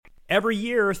Every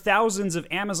year, thousands of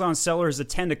Amazon sellers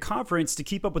attend a conference to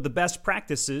keep up with the best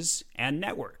practices and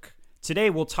network. Today,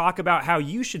 we'll talk about how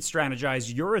you should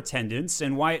strategize your attendance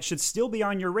and why it should still be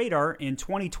on your radar in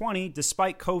 2020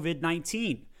 despite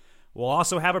COVID-19. We'll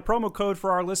also have a promo code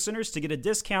for our listeners to get a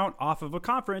discount off of a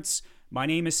conference. My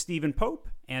name is Stephen Pope,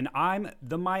 and I'm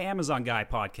the My Amazon Guy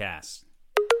podcast.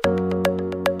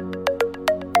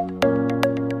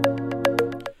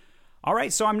 All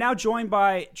right, so I'm now joined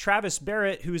by Travis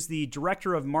Barrett, who's the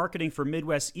Director of Marketing for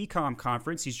Midwest Ecom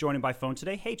Conference. He's joining by phone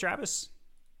today. Hey, Travis.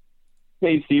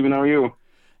 Hey, Stephen, how are you?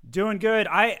 Doing good.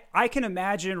 I can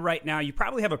imagine right now you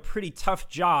probably have a pretty tough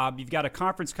job. You've got a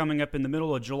conference coming up in the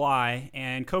middle of July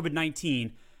and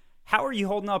COVID-19. How are you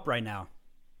holding up right now?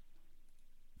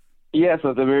 Yeah, so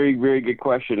it's a very, very good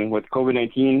question. With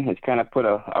COVID-19, it's kind of put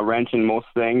a wrench in most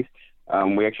things.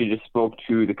 We actually just spoke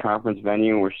to the conference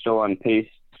venue. We're still on pace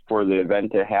for the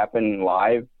event to happen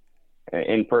live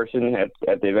in person at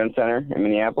the event center in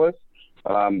Minneapolis.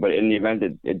 But in the event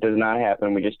it does not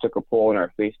happen, we just took a poll in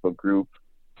our Facebook group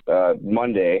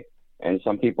Monday, and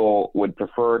some people would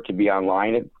prefer to be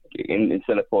online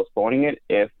instead of postponing it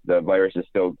if the virus is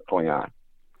still going on.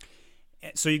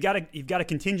 So you've got a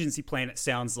contingency plan, it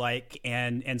sounds like,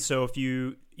 and so if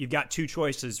you've got two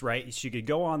choices, right? So you could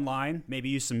go online, maybe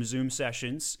use some Zoom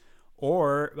sessions,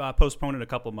 or postpone it a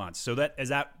couple months. So is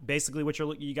that basically what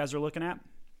you guys are looking at?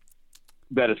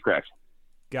 That is correct.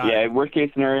 Got it. Worst case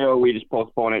scenario, we just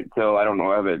postpone it till, I don't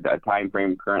know, I have a time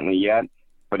frame currently yet,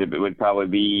 but it would probably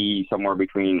be somewhere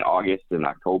between August and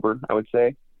October, I would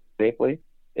say, safely,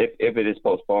 if it is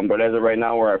postponed. But as of right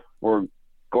now, we're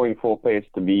going full pace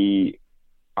to be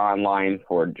online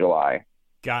for July.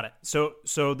 Got it. So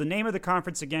the name of the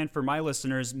conference, again, for my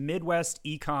listeners, Midwest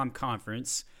Ecom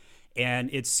Conference, and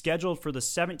it's scheduled for the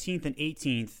 17th and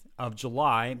 18th of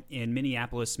July in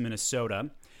Minneapolis,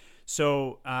 Minnesota.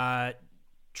 So,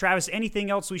 Travis,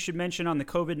 anything else we should mention on the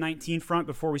COVID-19 front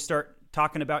before we start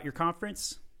talking about your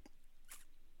conference?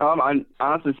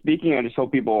 Honestly speaking, I just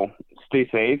hope people stay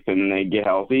safe and they get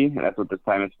healthy. And that's what this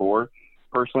time is for.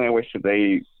 Personally, I wish that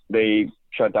they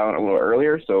shut down a little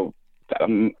earlier, so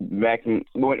wouldn't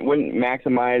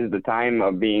maximize the time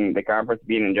of the conference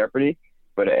being in jeopardy.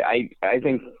 But I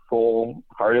think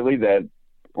full-heartedly that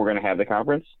we're going to have the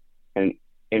conference in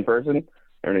person,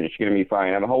 and it's going to be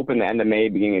fine. I'm hoping the end of May,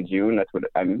 beginning of June. That's what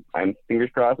I'm fingers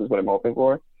crossed is what I'm hoping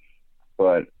for.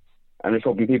 But I'm just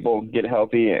hoping people get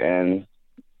healthy and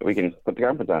we can put the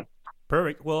conference on.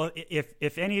 Perfect. Well,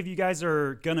 if any of you guys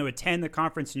are going to attend the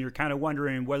conference and you're kind of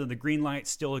wondering whether the green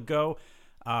light's still a go,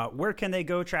 where can they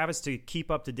go, Travis, to keep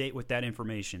up to date with that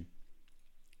information?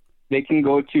 They can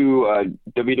go to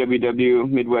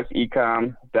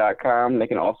www.midwestecom.com. They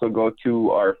can also go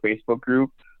to our Facebook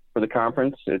group for the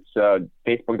conference. It's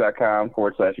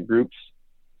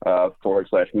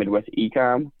facebook.com/groups/Midwest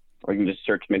Ecom, or you can just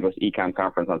search Midwest Ecom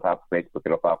Conference on top of Facebook.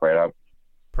 It'll pop right up.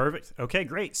 Perfect. Okay,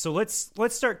 great. So let's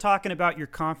start talking about your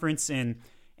conference and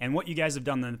what you guys have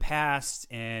done in the past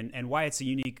and why it's a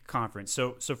unique conference.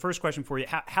 So first question for you,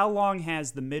 how long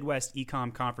has the Midwest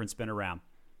Ecom Conference been around?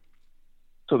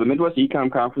 So the Midwest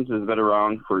Ecom Conference has been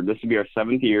around this will be our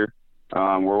 7th year.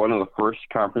 We're one of the first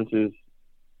conferences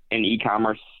in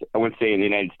e-commerce, I wouldn't say in the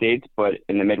United States, but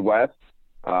in the Midwest.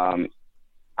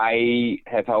 I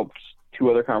have helped three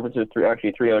other conferences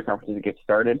get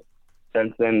started.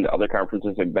 Since then, the other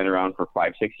conferences have been around for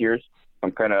 5-6 years.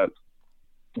 I'm kind of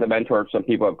the mentor some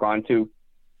people have gone to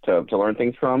learn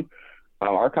things from.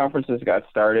 Our conferences got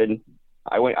started.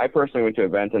 I personally went to an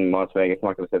event in Las Vegas. I'm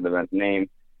not going to say the event's name,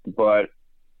 but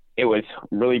it was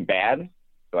really bad.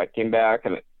 So I came back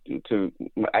I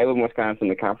live in Wisconsin.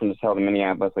 The conference is held in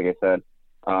Minneapolis, like I said.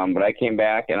 But I came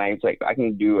back and I was like, I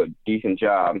can do a decent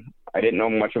job. I didn't know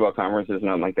much about conferences,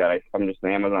 nothing like that. I'm just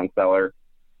an Amazon seller.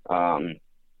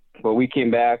 But we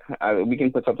came back. We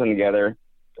can put something together.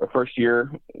 Our first year,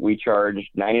 we charged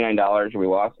 $99. We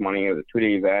lost money. It was a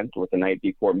 2-day event with the night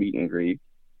before meet and greet.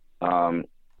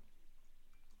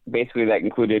 Basically, that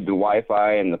included the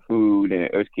Wi-Fi and the food, and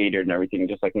it was catered and everything,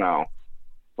 just like now.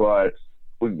 But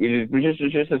it was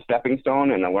just a stepping stone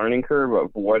and a learning curve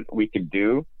of what we could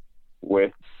do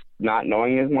with not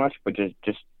knowing as much, but just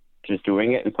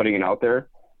doing it and putting it out there.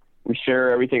 We share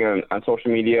everything on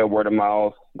social media, word of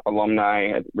mouth,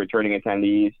 alumni, returning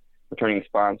attendees, returning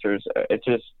sponsors. It's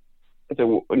a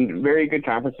very good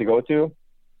conference to go to.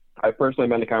 I've personally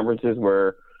been to conferences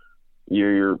where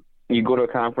you go to a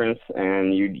conference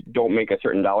and you don't make a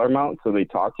certain dollar amount, so they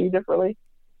talk to you differently.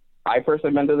 I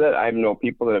personally been to that. I know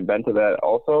people that have been to that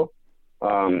also.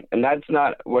 And that's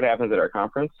not what happens at our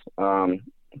conference.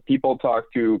 People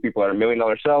talk to people that are $1 million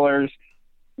sellers,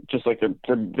 just like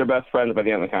they're best friends by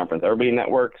the end of the conference. Everybody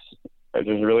networks. There's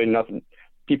really nothing.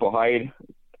 People hide.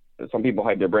 Some people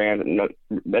hide their brand. No,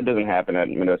 that doesn't happen at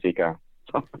Midwest Ecom.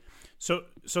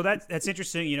 So that's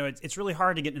interesting. You know, it's really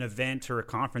hard to get an event or a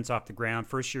conference off the ground.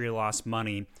 First year you lost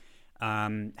money.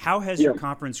 How has your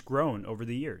conference grown over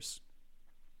the years?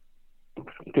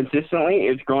 Consistently,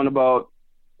 it's grown about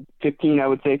 15 to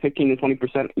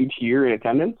 20% each year in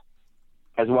attendance,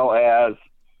 as well as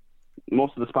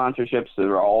most of the sponsorships.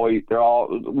 They're all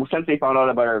since they found out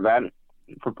about our event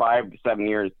for 5 to 7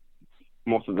 years.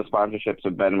 Most of the sponsorships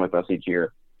have been with us each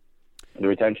year. The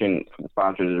retention for the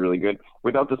sponsors is really good.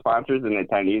 Without the sponsors and the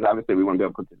attendees, obviously we wouldn't be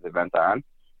able to put this event on.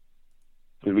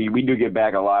 Because we do give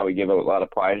back a lot. We give out a lot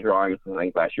of prize drawings. I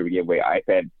think last year we gave away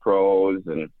iPad Pros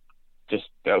and just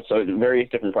so various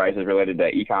different prizes related to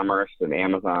e-commerce and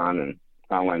Amazon and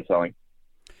online selling.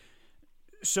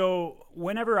 So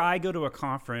whenever I go to a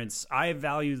conference, I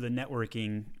value the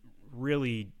networking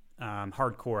really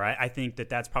hardcore. I think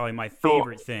that's probably my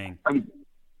favorite thing.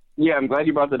 I'm glad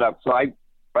you brought that up. So I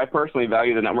personally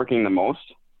value the networking the most.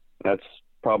 That's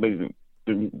probably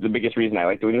the biggest reason I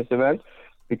like doing this event,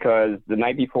 because the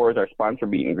night before is our sponsor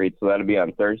meet and greet. So that'll be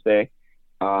on Thursday.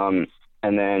 And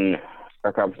then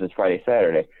our conference is Friday,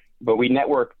 Saturday. But we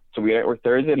network. So we network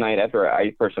Thursday night after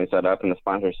I personally set up and the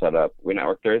sponsor set up. We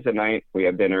network Thursday night. We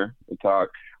have dinner. We talk.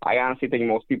 I honestly think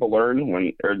most people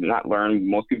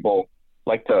most people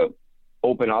like to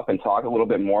open up and talk a little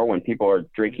bit more when people are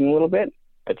drinking a little bit.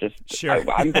 Sure.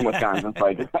 I'm from Wisconsin,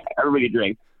 so everybody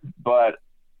drinks. But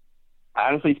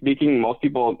honestly speaking, most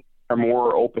people are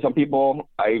more open. Some people,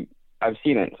 I've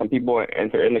seen it. Some people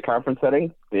enter in the conference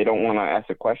setting. They don't want to ask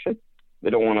a question. They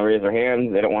don't want to raise their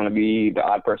hand. They don't want to be the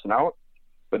odd person out.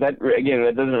 But that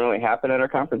doesn't really happen at our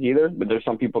conference either. But there's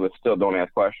some people that still don't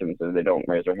ask questions, or they don't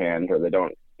raise their hand, or they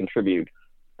don't contribute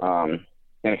in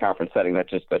a conference setting. That's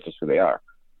just who they are.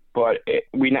 But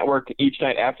we network each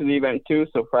night after the event too.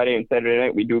 So Friday and Saturday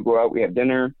night we do go out. We have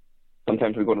dinner.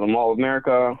 Sometimes we go to the Mall of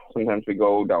America. Sometimes we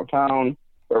go downtown.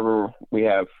 Wherever we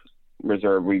have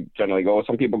reserved, we generally go.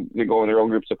 Some people, they go in their own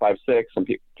groups of 5, 6. Some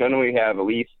people generally have at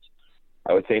least,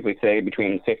 I would safely say,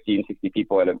 between 50 and 60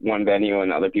 people at one venue,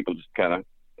 and other people just kind of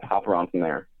hop around from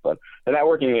there. But the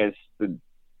networking is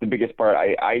the biggest part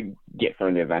I get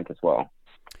from the event as well.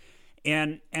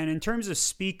 And in terms of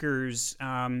speakers,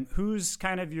 who's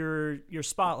kind of your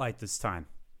spotlight this time?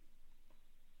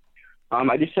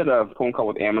 I just had a phone call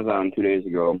with Amazon 2 days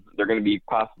ago. They're going to be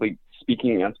possibly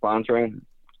speaking and sponsoring.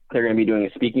 They're going to be doing a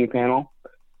speaking panel.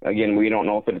 Again, we don't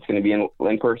know if it's going to be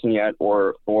in person yet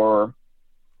or over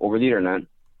the internet,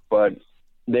 but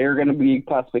they're going to be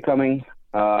possibly coming.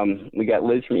 We got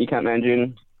Liz from Ecom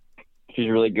Engine. She's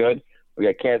really good. We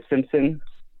got Kat Simpson.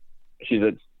 She's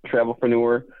a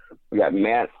travelpreneur. We got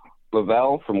Matt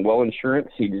Lavelle from Well Insurance.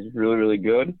 He's really, really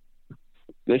good.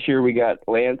 This year we got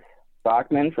Lance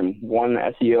Bachman from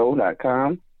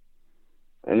OneSEO.com.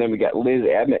 And then we got Liz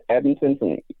Edmondson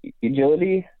from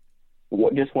Agility.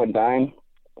 Just One Dime.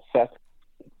 Seth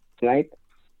Snipe.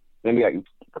 Then we got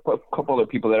a couple other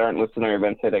people that aren't listed on our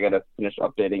event site. I got to finish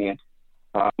updating it.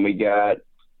 We got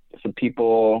some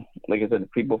people, like I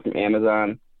said, people from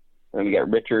Amazon. And we got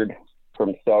Richard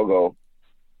from Selgo.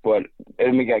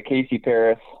 And we got Casey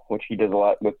Paris, which he does a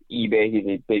lot with eBay. He's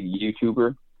a big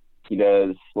YouTuber. He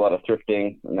does a lot of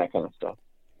thrifting and that kind of stuff.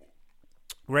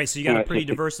 Right, so you got a pretty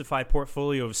diversified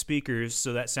portfolio of speakers,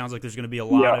 so that sounds like there's going to be a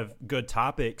lot of good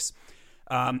topics.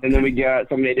 And then we got,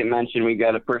 somebody I didn't mention, we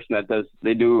got a person that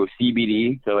they do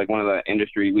CBD, so like one of the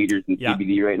industry leaders in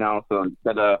CBD right now. So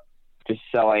instead of just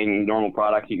selling normal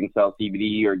products, you can sell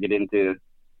CBD or get into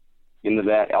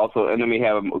that also. And then we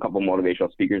have a couple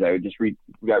motivational speakers I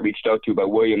got reached out to by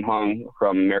William Hung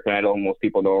from American Idol. Most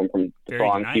people know him from the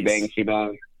song She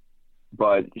Bang.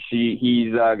 But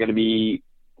he's going to be,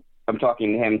 I'm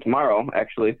talking to him tomorrow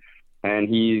actually, and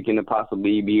he's going to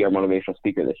possibly be our motivational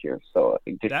speaker this year. So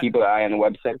just keep an eye on the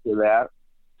website for that.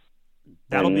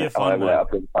 That'll be a fun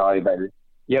one. Probably better.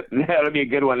 Yep, that'll be a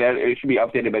good one. It should be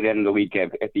updated by the end of the week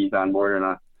if he's on board or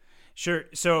not. Sure.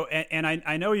 So, and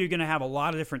I know you're going to have a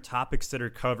lot of different topics that are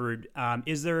covered.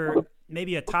 Is there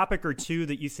maybe a topic or two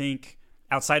that you think,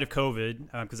 outside of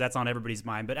COVID, because that's on everybody's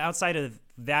mind, but outside of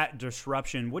that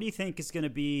disruption, what do you think is going to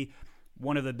be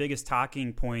one of the biggest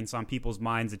talking points on people's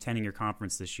minds attending your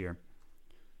conference this year?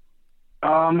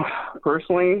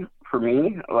 Personally, for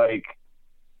me, like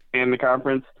in the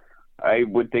conference, I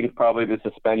would think probably the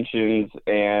suspensions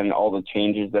and all the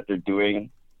changes that they're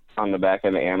doing on the back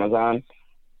end of Amazon.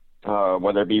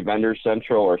 Whether it be Vendor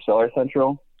Central or Seller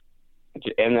Central.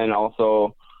 And then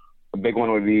also a big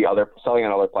one would be selling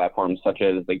on other platforms, such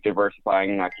as like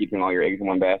diversifying, not keeping all your eggs in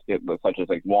one basket, but such as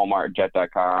like Walmart,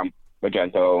 Jet.com,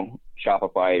 Magento,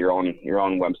 Shopify, your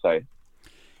own website,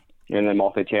 and then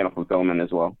multi-channel fulfillment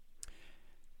as well.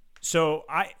 So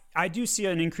I do see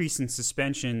an increase in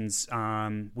suspensions.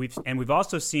 We've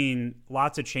also seen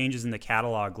lots of changes in the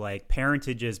catalog, like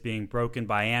parentages being broken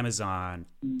by Amazon,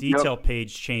 detail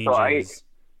page changes.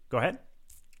 Go ahead.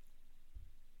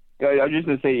 I was just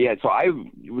going to say, yeah, so I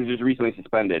was just recently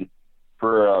suspended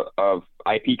for a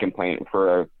IP complaint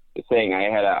for saying I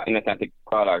had an inauthentic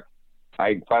product.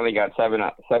 I finally got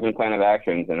seven plan of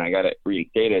actions, and I got it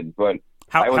reinstated. But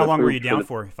how long were you down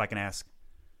for, if I can ask?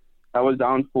 I was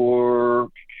down for,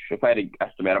 if I had to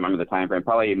estimate, I don't remember the time frame,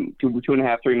 probably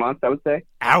 2.5, 3 months, I would say.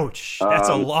 Ouch. That's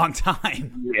a long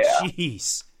time. Yeah.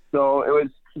 Jeez. So it was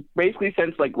basically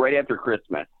since like right after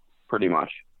Christmas, pretty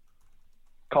much.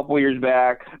 Couple years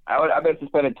back, I've been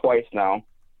suspended twice now,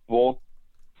 both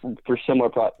for similar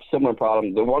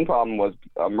problems. The one problem was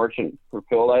a merchant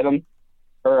fulfilled item,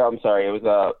 or I'm sorry, it was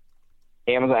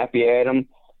a Amazon FBA item,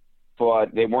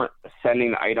 but they weren't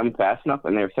sending the item fast enough,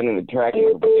 and they were sending the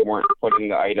tracking, but they weren't putting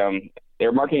the item. They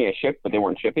were marking it shipped, but they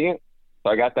weren't shipping it.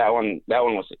 So I got that one. That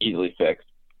one was easily fixed.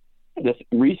 This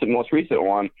most recent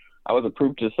one, I was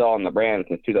approved to sell on the brand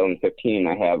since 2015.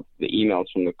 I have the emails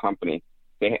from the company.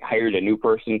 They hired a new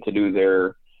person to do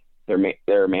their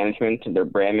management, their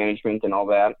brand management, and all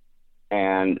that.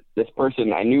 And this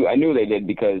person, I knew they did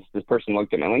because this person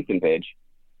looked at my LinkedIn page,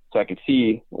 so I could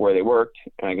see where they worked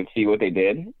and I could see what they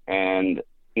did. And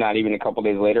not even a couple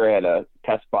days later, I had a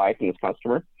test buy from this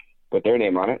customer with their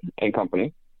name on it and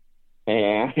company.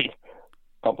 And a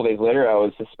couple days later, I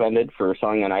was suspended for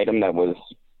selling an item that was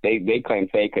they claimed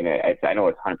fake, and I know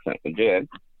it's 100% legit,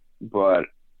 but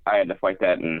I had to fight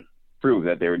that and prove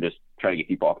that they were just trying to get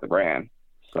people off the brand.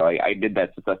 So I did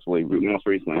that successfully. Most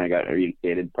recently, I got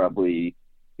reinstated probably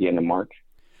the end of March.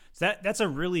 So that's a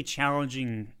really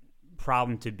challenging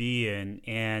problem to be in,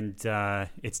 and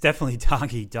it's definitely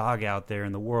dog eat dog out there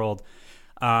in the world.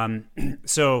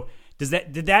 So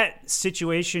did that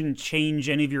situation change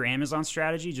any of your Amazon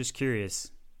strategy? Just curious.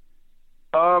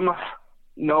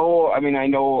 No, I mean, I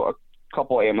know a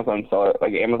couple Amazon sellers,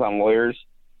 like Amazon lawyers.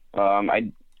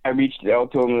 I reached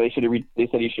out to them. They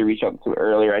said you should reach out to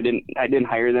earlier. I didn't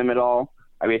hire them at all.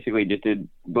 I basically just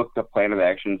booked a plan of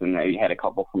actions, and I had a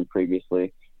couple from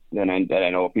previously. Then I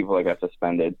know people that got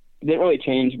suspended. It didn't really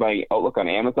change my outlook on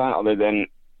Amazon, other than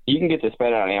you can get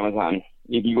suspended on Amazon.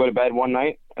 You go to bed one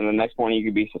night, and the next morning you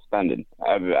could be suspended.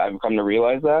 I've come to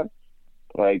realize that.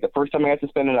 Like the first time I got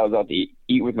suspended, I was out to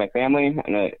eat with my family,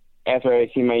 and after I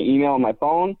see my email on my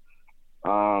phone,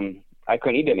 I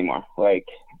couldn't eat anymore. Like,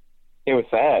 it was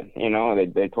sad,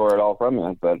 they tore it all from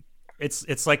me. But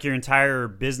it's like your entire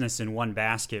business in one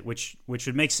basket, which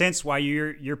would make sense why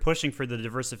you're pushing for the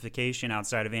diversification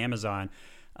outside of Amazon.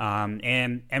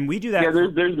 And we do that. Yeah,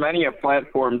 there's many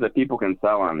platforms that people can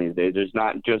sell on these days. There's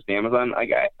not just Amazon.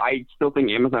 Like I still think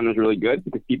Amazon is really good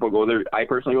because people go there. I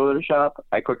personally go there to shop.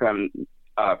 I click on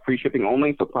free shipping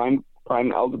only, so Prime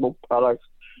eligible products.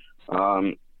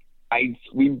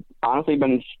 We've honestly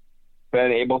been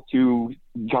able to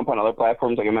jump on other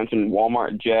platforms, like I mentioned,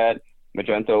 Walmart, Jet,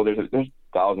 Magento. There's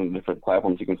thousands of different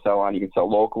platforms you can sell on. You can sell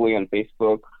locally on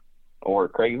Facebook or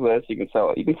Craigslist. You can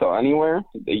sell anywhere.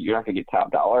 You're not gonna get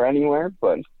top dollar anywhere,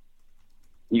 but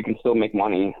you can still make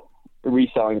money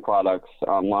reselling products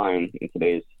online in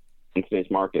today's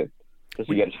market.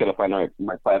 So you just gotta find the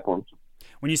right platforms.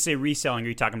 When you say reselling, are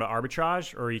you talking about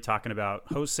arbitrage or are you talking about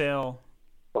wholesale?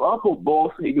 Well,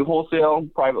 both. You can wholesale,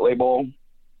 private label,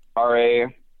 RA,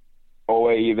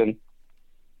 OA even.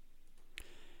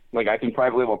 Like I can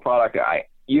private label product.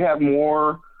 You have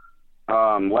more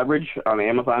leverage on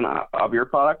Amazon of your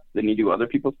product than you do other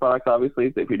people's products,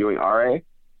 obviously, if you're doing RA.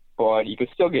 But you can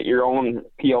still get your own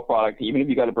PL product, even if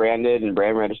you got it branded and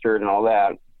brand registered and all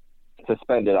that,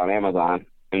 suspended on Amazon.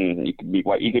 And you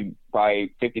could buy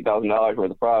 $50,000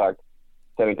 worth of product,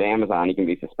 send it to Amazon, you can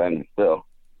be suspended still.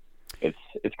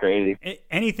 It's crazy.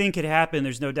 Anything could happen.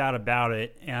 There's no doubt about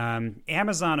it.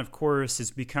 Amazon, of course, has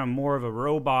become more of a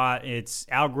robot. It's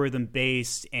algorithm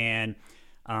based, and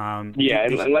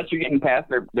unless you're getting past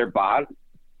their bot,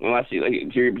 unless so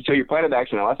your plan of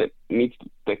action, unless it meets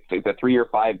the 3 or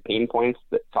 5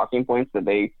 talking points that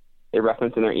they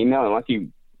reference in their email, unless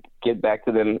you get back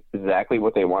to them exactly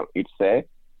what they want you to say,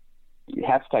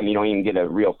 half the time you don't even get a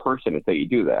real person until you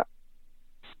do that.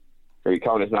 Or your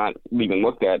account is not even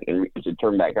looked at and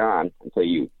turned back on until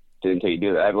you do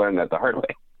that. I've learned that the hard way.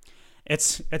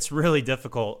 It's really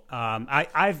difficult.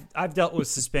 I've dealt with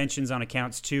suspensions on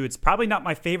accounts too. It's probably not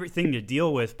my favorite thing to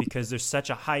deal with because there's such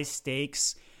a high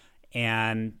stakes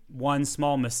and one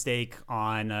small mistake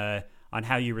on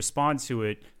how you respond to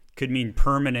it could mean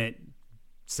permanent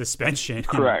suspension.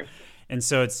 Correct. And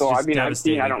so it's so just I mean, I've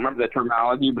seen, I don't remember the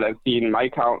terminology, but I've seen my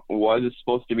account was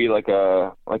supposed to be like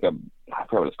a I forget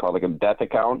what it's called, like a death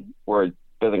account where it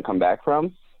doesn't come back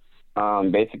from.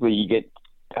 Basically, you get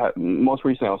most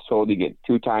recently I was told you get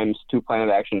 2 plan of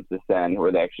actions to send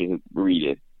where they actually read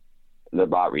it. The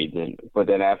bot reads it, but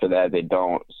then after that they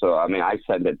don't. So I mean, I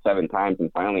sent it 7 times,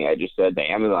 and finally I just said to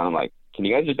Amazon, I'm like, can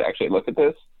you guys just actually look at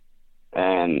this?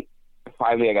 And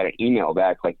finally I got an email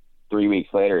back like 3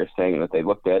 weeks later saying that they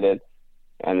looked at it.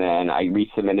 And then I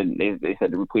resubmitted. They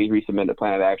said, please resubmit the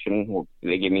plan of action.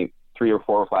 They gave me 3 or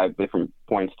 4 or 5 different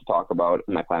points to talk about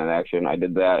in my plan of action. I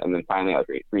did that, and then finally I was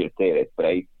reinstated. But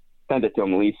I sent it to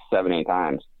them at least 7, 8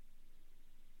 times.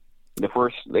 The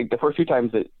first 2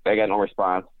 times that I got no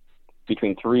response.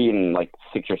 Between 3 and like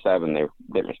 6 or 7, they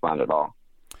didn't respond at all.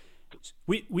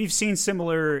 We've seen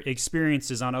similar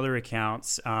experiences on other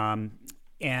accounts.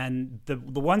 And the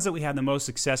ones that we have the most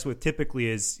success with typically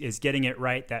is getting it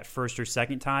right that first or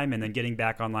second time and then getting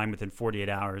back online within 48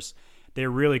 hours.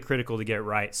 They're really critical to get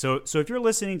right. So if you're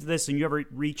listening to this and you ever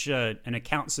reach an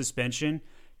account suspension,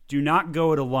 do not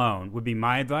go it alone would be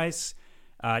my advice.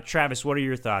 Travis, what are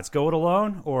your thoughts? Go it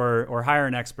alone or hire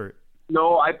an expert?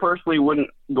 No, I personally wouldn't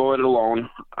go it alone.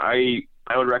 I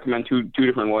would recommend two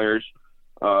different lawyers.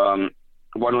 One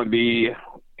would be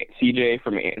CJ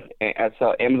from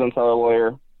Amazon Seller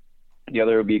Lawyer. The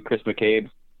other would be Chris McCabe.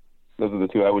 Those are the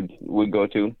 2 I would go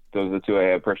to. Those are the 2 I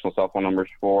have personal cell phone numbers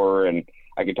for, and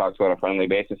I could talk to on a friendly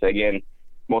basis. Again,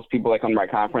 most people that come to my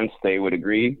conference, they would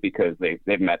agree because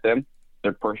they've met them.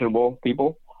 They're personable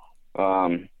people.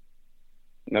 I'm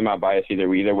not biased either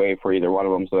way for either one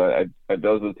of them. So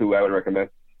those are the 2 I would recommend.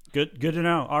 Good to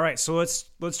know. All right, so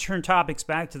let's turn topics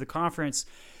back to the conference.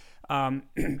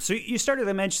 So you started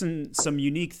to mention some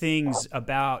unique things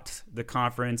about the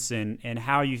conference and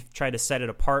how you've tried to set it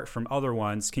apart from other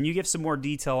ones. Can you give some more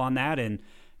detail on that, and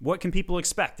what can people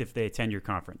expect if they attend your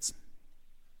conference?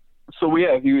 So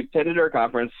if you attended our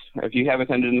conference, if you have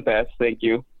attended in the past, thank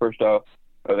you. First off,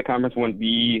 the conference wouldn't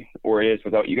be where it is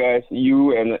without you guys,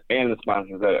 you and the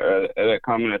sponsors that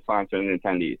come and sponsor and the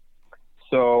attendees.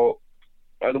 So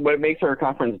what makes our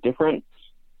conference different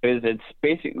is it's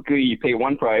basically you pay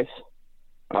one price.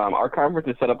 Our conference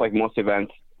is set up like most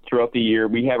events throughout the year.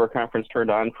 We have our conference turned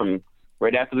on from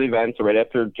right after the event, so right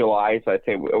after July. So I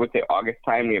would say August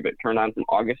time. We have it turned on from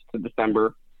August to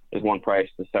December is one price.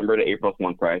 December to April is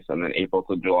one price, and then April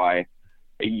to July.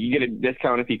 You get a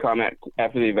discount if you come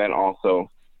after the event. Also,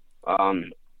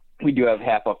 we do have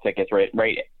half off tickets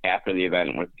right after the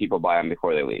event when people buy them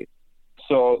before they leave.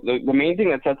 So the main thing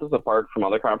that sets us apart from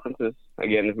other conferences,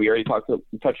 again, we already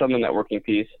touched on the networking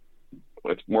piece.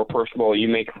 It's more personable. You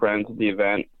make friends at the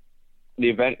event. The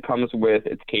event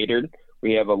it's catered.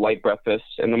 We have a light breakfast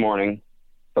in the morning.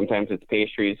 Sometimes it's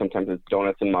pastries. Sometimes it's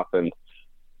donuts and muffins.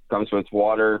 Comes with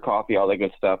water, coffee, all that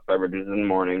good stuff, beverages in the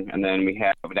morning. And then we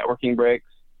have networking breaks.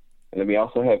 And then we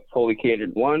also have fully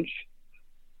catered lunch.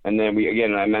 And then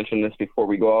I mentioned this before,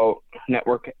 we go out,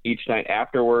 network each night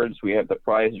afterwards. We have the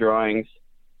prize drawings.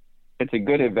 It's a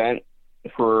good event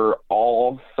for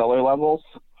all seller levels.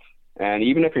 And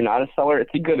even if you're not a seller, it's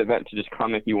a good event to just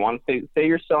come if you want to. Say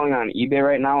you're selling on eBay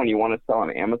right now and you want to sell on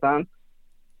Amazon.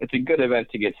 It's a good event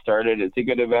to get started. It's a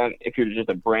good event if you're just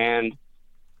a brand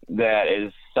that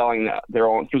is selling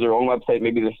through their own website.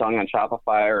 Maybe they're selling on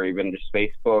Shopify or even just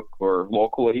Facebook or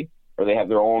locally, or they have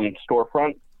their own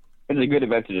storefront. It's a good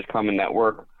event to just come and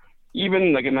network.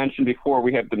 Even like I mentioned before,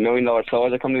 we have the $1 million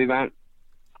sellers that come to the event.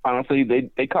 Honestly,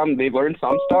 they come, they learn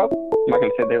some stuff. I'm not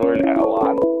going to say they learn a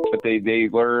lot, but they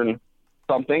learn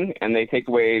something, and they take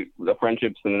away the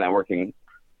friendships and the networking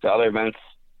the other events,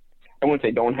 I wouldn't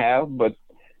say don't have, but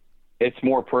it's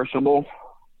more personable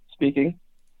speaking.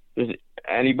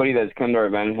 Anybody that's come to our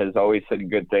event has always said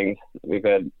good things. We've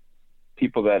had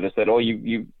people that have said, "Oh,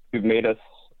 you've made us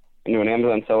into an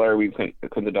Amazon seller. We couldn't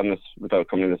have done this without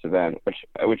coming to this event,"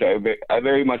 which I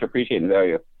very much appreciate and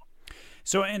value.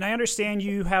 So, and I understand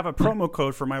you have a promo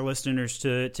code for my listeners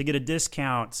to get a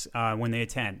discount when they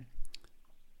attend.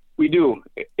 We do.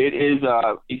 It is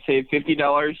you save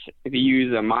 $50 if you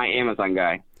use My Amazon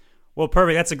Guy. Well,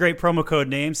 perfect. That's a great promo code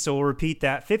name. So we'll repeat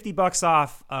that: $50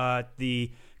 off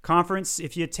the conference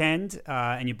if you attend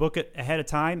and you book it ahead of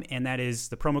time, and that is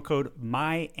the promo code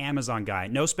My Amazon Guy.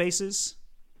 No spaces.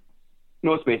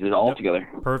 No spaces, all together.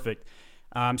 Perfect.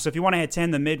 So if you want to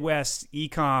attend the Midwest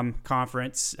Ecom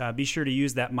Conference, be sure to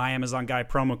use that My Amazon Guy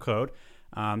promo code,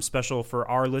 special for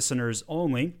our listeners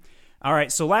only. All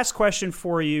right. So last question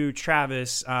for you,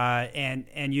 Travis,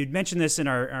 and you'd mentioned this in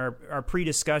our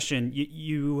pre-discussion.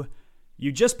 You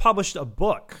just published a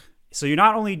book. So you're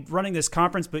not only running this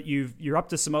conference, but you're up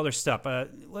to some other stuff.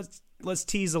 Let's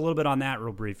tease a little bit on that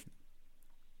real brief.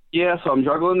 Yeah, so I'm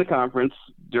juggling the conference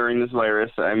during this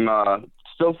virus. I'm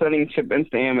still sending shipments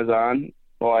to Amazon.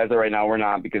 Well, as of right now, we're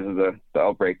not because of the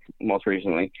outbreak most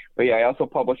recently. But yeah, I also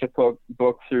published a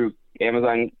book through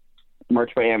Amazon,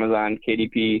 Merch by Amazon,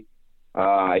 KDP.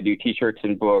 I do T-shirts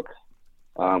and books.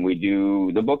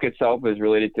 The book itself is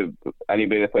related to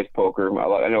anybody that plays poker.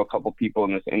 I know a couple people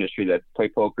in this industry that play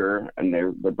poker, and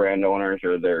they're brand owners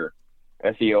or they're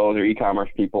SEOs or e-commerce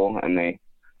people, and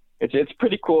it's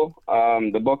pretty cool.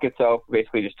 The book itself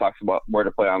basically just talks about where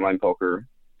to play online poker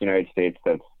in the United States.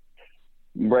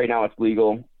 Right now it's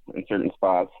legal in certain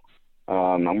spots.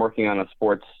 I'm working on a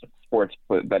sports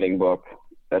betting book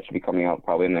that should be coming out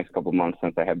probably in the next couple of months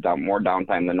since I have more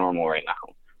downtime than normal right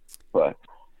now. But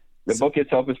the book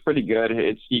itself is pretty good.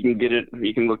 You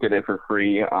can look at it for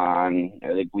free on,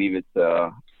 I believe it's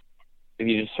if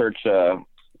you just search the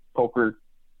Poker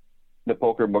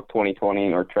Book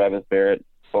 2020 or Travis Barrett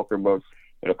Poker Book,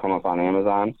 it'll come up on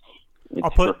Amazon.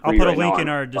 I'll put a link in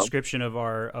our description of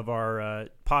our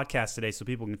podcast today so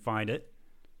people can find it.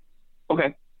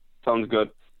 Okay, sounds good.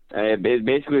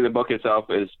 Basically, the book itself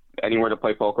is anywhere to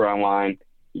play poker online.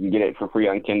 You can get it for free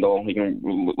on Kindle. You can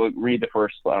read the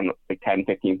first 10,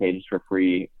 15 pages for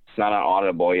free. It's not on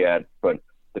Audible yet, but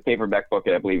the paperback book,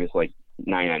 I believe, is like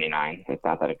 $9.99. It's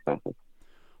not that expensive.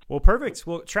 Well, perfect.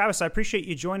 Well, Travis, I appreciate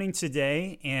you joining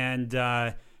today. And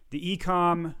the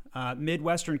Ecom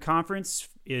Midwestern Conference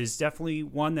is definitely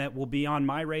one that will be on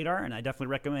my radar, and I definitely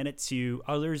recommend it to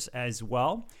others as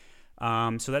well.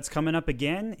 So that's coming up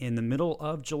again in the middle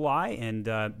of July, and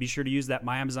be sure to use that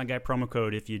My Amazon Guy promo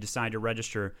code if you decide to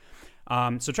register.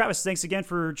 So Travis, thanks again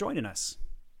for joining us.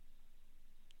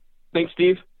 Thanks,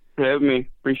 Steve, for having me.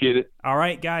 Appreciate it. All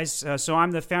right, guys. So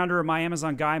I'm the founder of My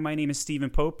Amazon Guy. My name is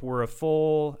Stephen Pope. We're a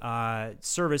full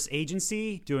service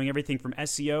agency doing everything from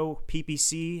SEO,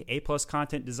 PPC, A+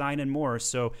 content design, and more.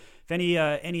 So if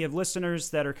any of listeners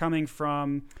that are coming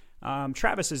from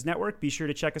Travis's network, be sure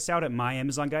to check us out at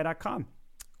myamazonguy.com.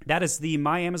 That is the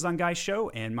My Amazon Guy show,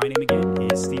 and my name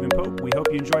again is Stephen Pope. We hope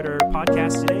you enjoyed our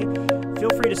podcast today. Feel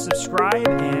free to subscribe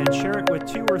and share it with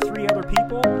 2 or 3 other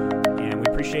people, and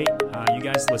we appreciate you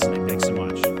guys listening. Thanks so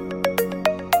much.